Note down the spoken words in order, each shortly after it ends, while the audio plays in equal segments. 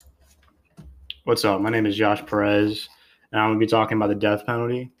What's up? My name is Josh Perez, and I'm going to be talking about the death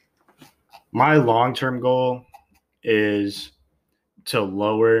penalty. My long-term goal is to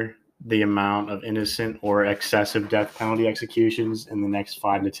lower the amount of innocent or excessive death penalty executions in the next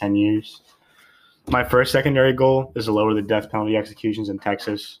 5 to 10 years. My first secondary goal is to lower the death penalty executions in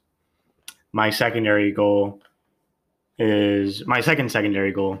Texas. My second secondary goal is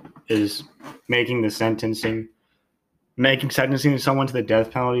making sentencing someone to the death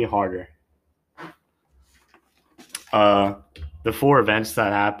penalty harder. The four events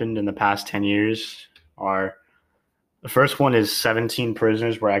that happened in the past 10 years are: the first one is 17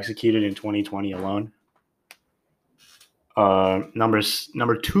 prisoners were executed in 2020 alone. Number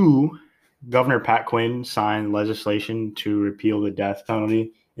two, Governor Pat Quinn signed legislation to repeal the death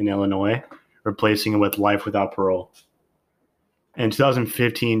penalty in Illinois, replacing it with life without parole. In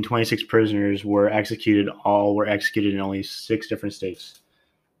 2015, 26 prisoners were executed. All were executed in only 6 different states.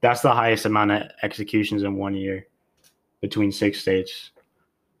 That's the highest amount of executions in 1 year between 6 states.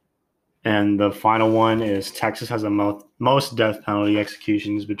 And the final one is Texas has the most death penalty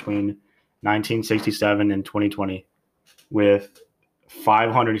executions between 1967 and 2020, with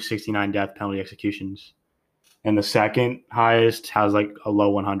 569 death penalty executions. And the second highest has like a low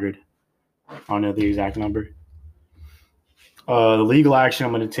 100. I don't know the exact number. The legal action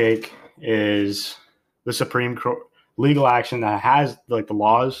I'm going to take is the Supreme Court. Legal action that has like the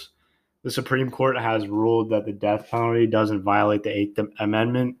laws. The Supreme Court has ruled that the death penalty doesn't violate the Eighth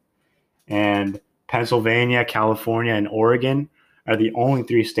Amendment, and Pennsylvania, California, and Oregon are the only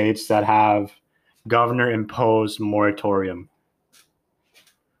 3 states that have governor-imposed moratorium.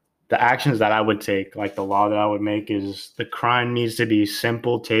 The actions that I would take, like the law that I would make, is the crime needs to be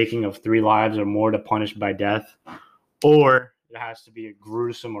simple taking of 3 lives or more to punish by death, or it has to be a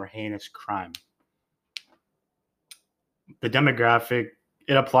gruesome or heinous crime. The demographic,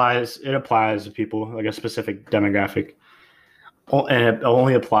 it applies to people, like a specific demographic. And it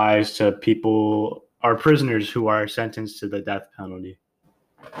only applies to people or prisoners who are sentenced to the death penalty.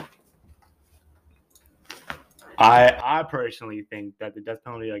 I personally think that the death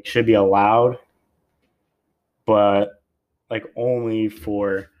penalty should be allowed, but only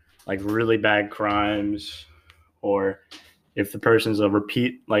for really bad crimes, or if the person's a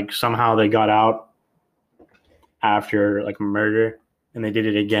repeat, somehow they got out after murder and they did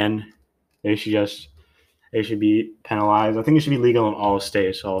it again, they should be penalized. I think it should be legal in all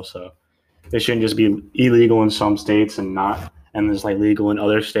states also. It shouldn't just be illegal in some states and it's legal in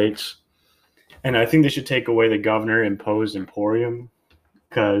other states. And I think they should take away the governor imposed emporium,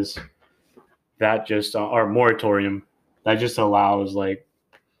 because that just or moratorium, that just allows a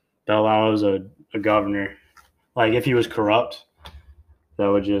governor, if he was corrupt, that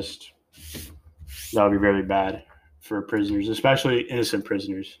would be very bad for prisoners, especially innocent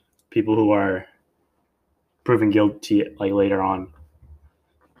prisoners, people who are proven guilty later on.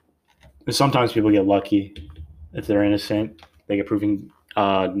 And sometimes people get lucky. If they're innocent, they get proven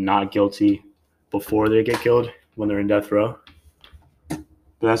not guilty before they get killed when they're in death row. But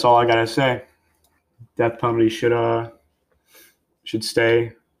that's all I gotta say. Death penalty should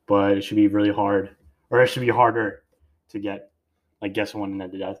stay, but it should be really hard, or it should be harder to get someone in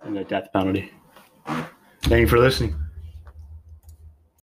the death penalty. Thank you for listening.